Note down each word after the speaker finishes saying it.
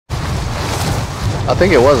I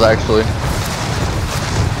think it was actually.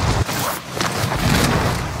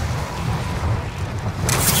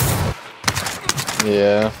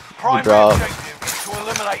 Yeah. Primary Drop. objective is to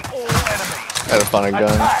eliminate all enemies. Gotta find a gun.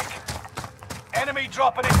 Attack! Enemy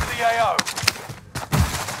dropping into the AO.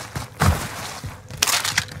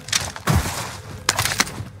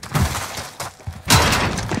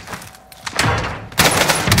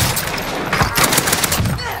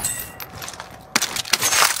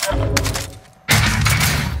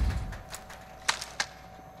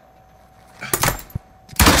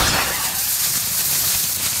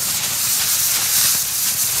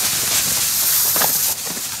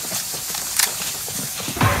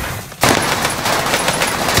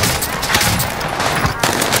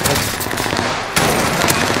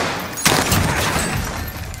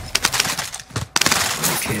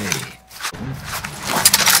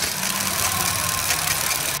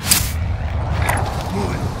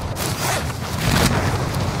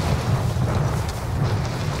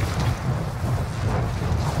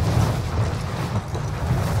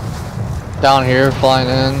 Down here, flying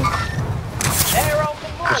in.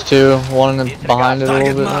 There's two, one in the, behind it a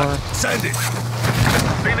little bit more. Send it.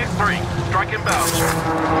 Phoenix 3, strike inbound.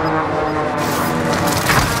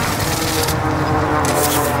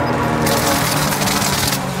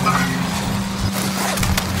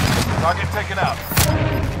 Target taken out.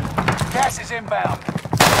 Gas is inbound.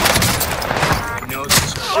 No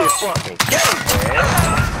shit, fucking get him,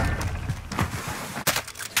 man.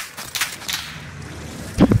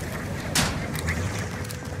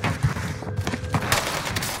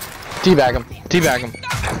 Teabag him. Teabag him.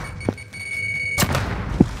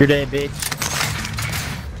 You're dead, bitch.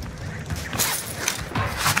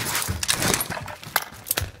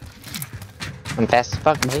 I'm fast as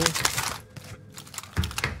fuck, baby.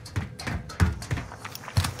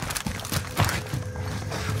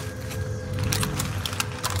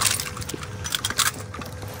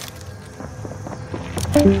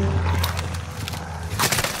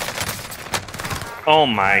 Oh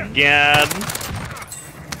my god.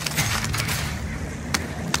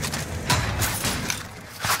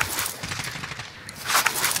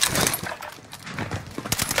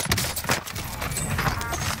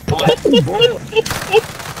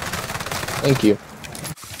 Thank you.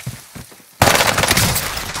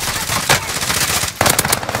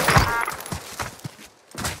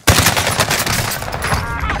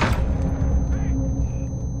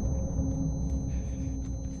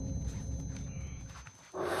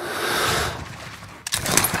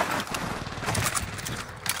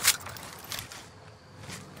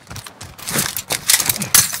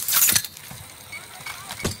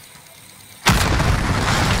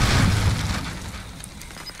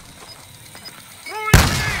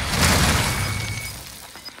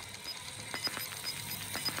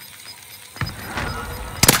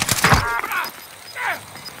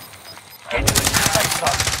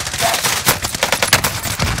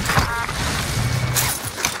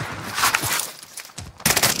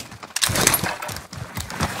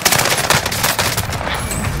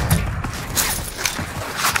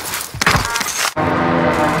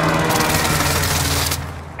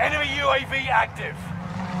 Enemy UAV active.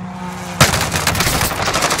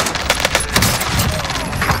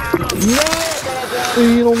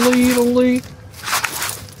 Lead.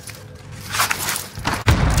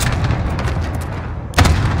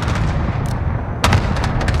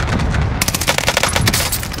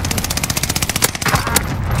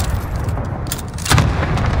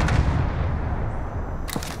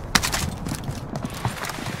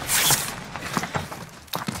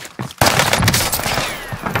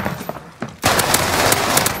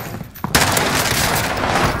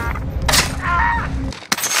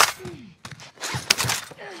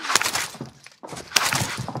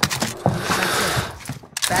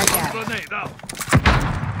 Grenade out.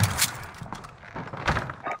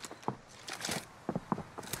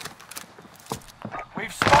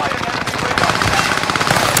 We've spotted an enemy radar.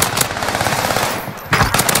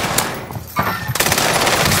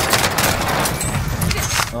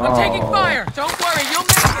 I'm taking fire! Don't worry, you'll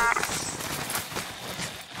make it!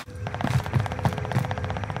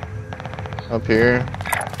 Up here.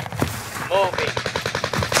 Moving.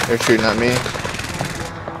 They're shooting at me.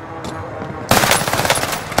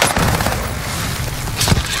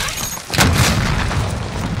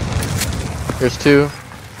 There's two.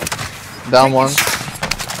 Down one.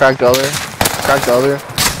 Cracked the other. Cracked the other.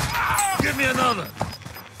 Give me another.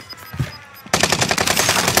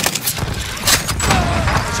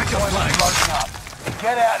 Check your flag.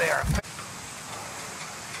 Get out of here.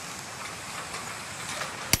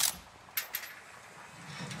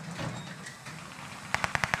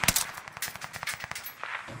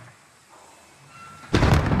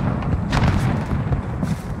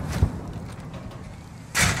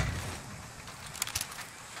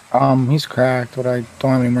 He's cracked, but I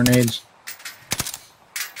don't have any more nades.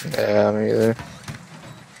 Yeah, me either.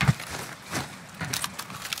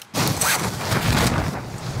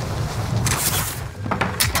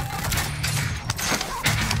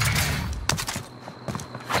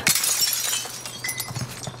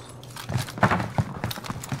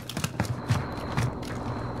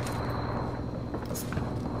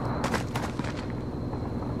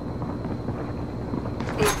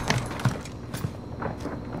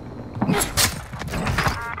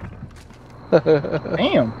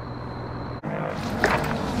 Damn.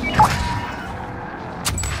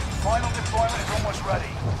 Final deployment is almost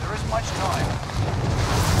ready. There isn't much time.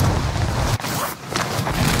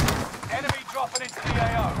 Enemy dropping into the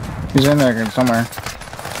AO. He's in there somewhere.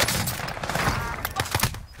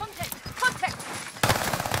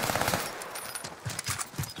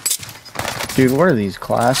 Dude, what are these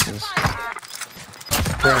classes?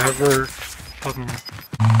 Driver. Fucking.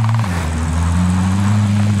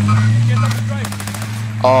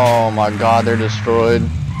 Oh my god, they're destroyed.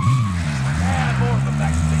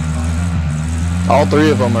 All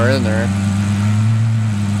three of them are in there.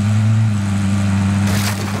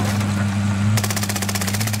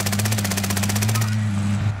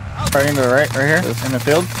 Right into the right here, in the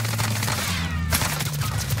field.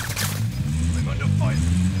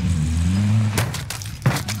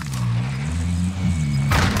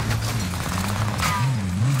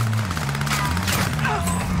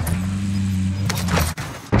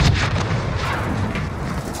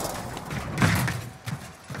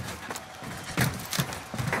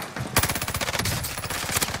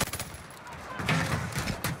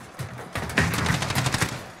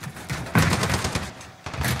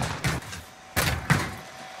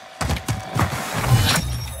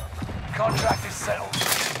 Contract is settled.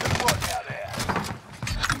 Good work out there.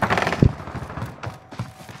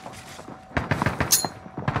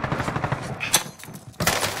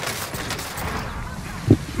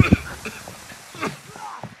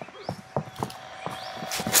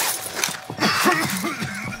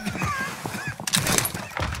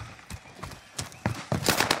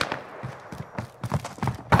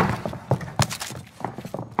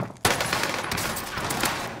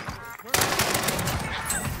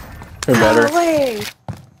 They're better. No way.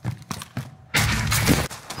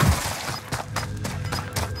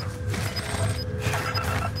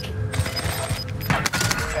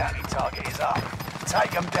 Bounty target is up.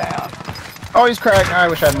 Take him down. Oh, he's cracked. I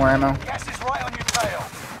wish I had more ammo. Gas is right on your tail.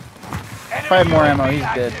 If I had more ammo, he's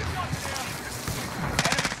dead. Enemy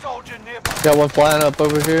soldier nearby. Got one flying up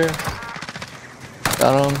over here.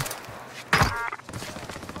 Got him.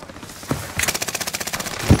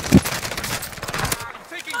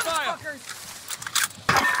 Taking fire.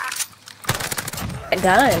 A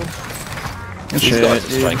gun. Shit,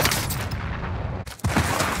 dude.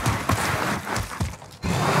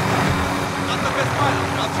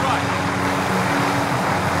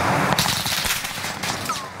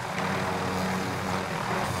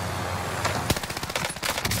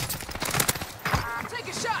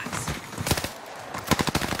 Taking shots.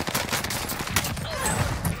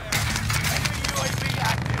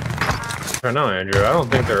 I don't know, Andrew. I don't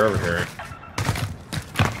think they're over here.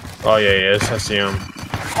 Oh, yeah, he is. I see him.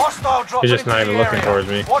 Hostile dropping He's just not into even the looking area. towards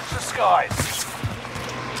me. Watch the skies.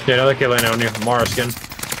 Yeah, another kid landing on you. Mara skin.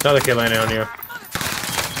 Another kid landing on you.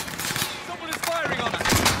 Someone is firing on us.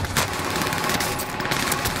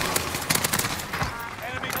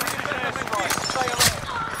 Enemy precision airstrike. Stay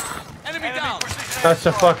alert. Enemy down. Precision That's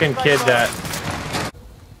the airstrike. fucking kid that.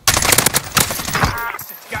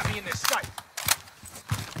 Got me in this sight.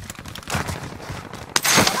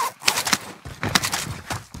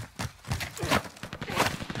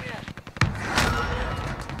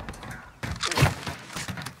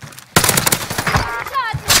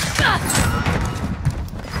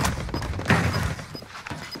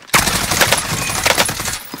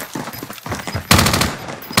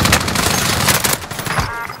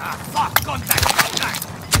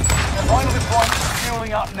 Final deployment is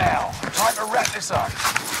fueling up now. Time to wrap this up.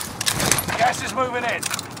 Gas is moving in.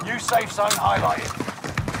 New safe zone highlighted.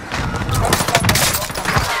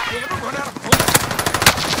 You ever run out of bullets?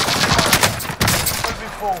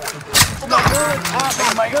 Moving forward.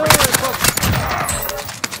 Teammate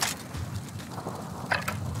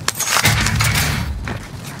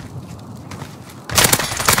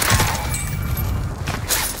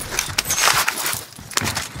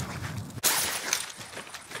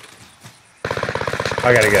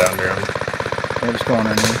I gotta get under him. Yeah, just going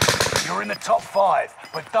underneath. You're in the top 5,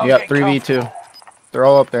 but don't Yep, get 3v2. comfortable. They're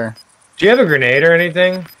all up there. Do you have a grenade or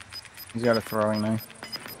anything? He's got a throwing knife.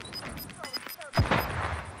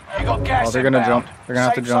 You Got gas Oh, they're gonna inbound. jump. They're gonna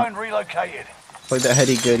have to Safe jump. zone relocated. Play that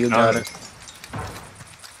heady good, you got Done. it.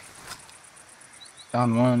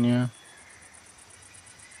 Down one, yeah.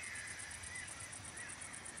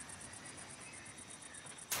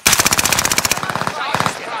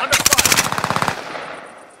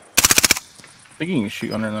 I think you can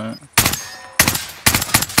shoot under that.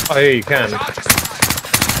 Oh, yeah, you can.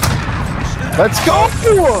 Let's go!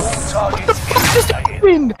 Targets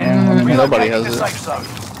eliminated. Nobody Relocating has the it. safe zone.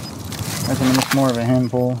 I think it's more of a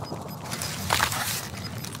handful.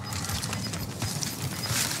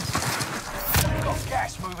 Got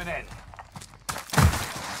gas moving in.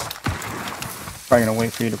 Probably gonna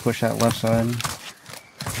wait for you to push that left side.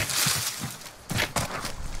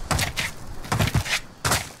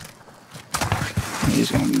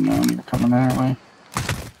 He's gonna be known you're coming that way.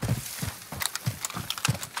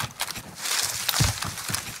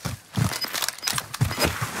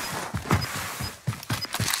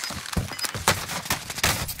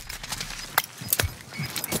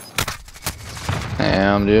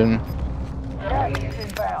 Damn, dude. Gas is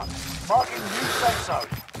inbound. Marking new safe zone.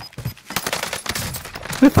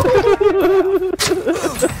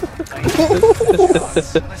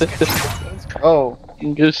 Let's get Oh.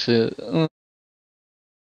 Good shit.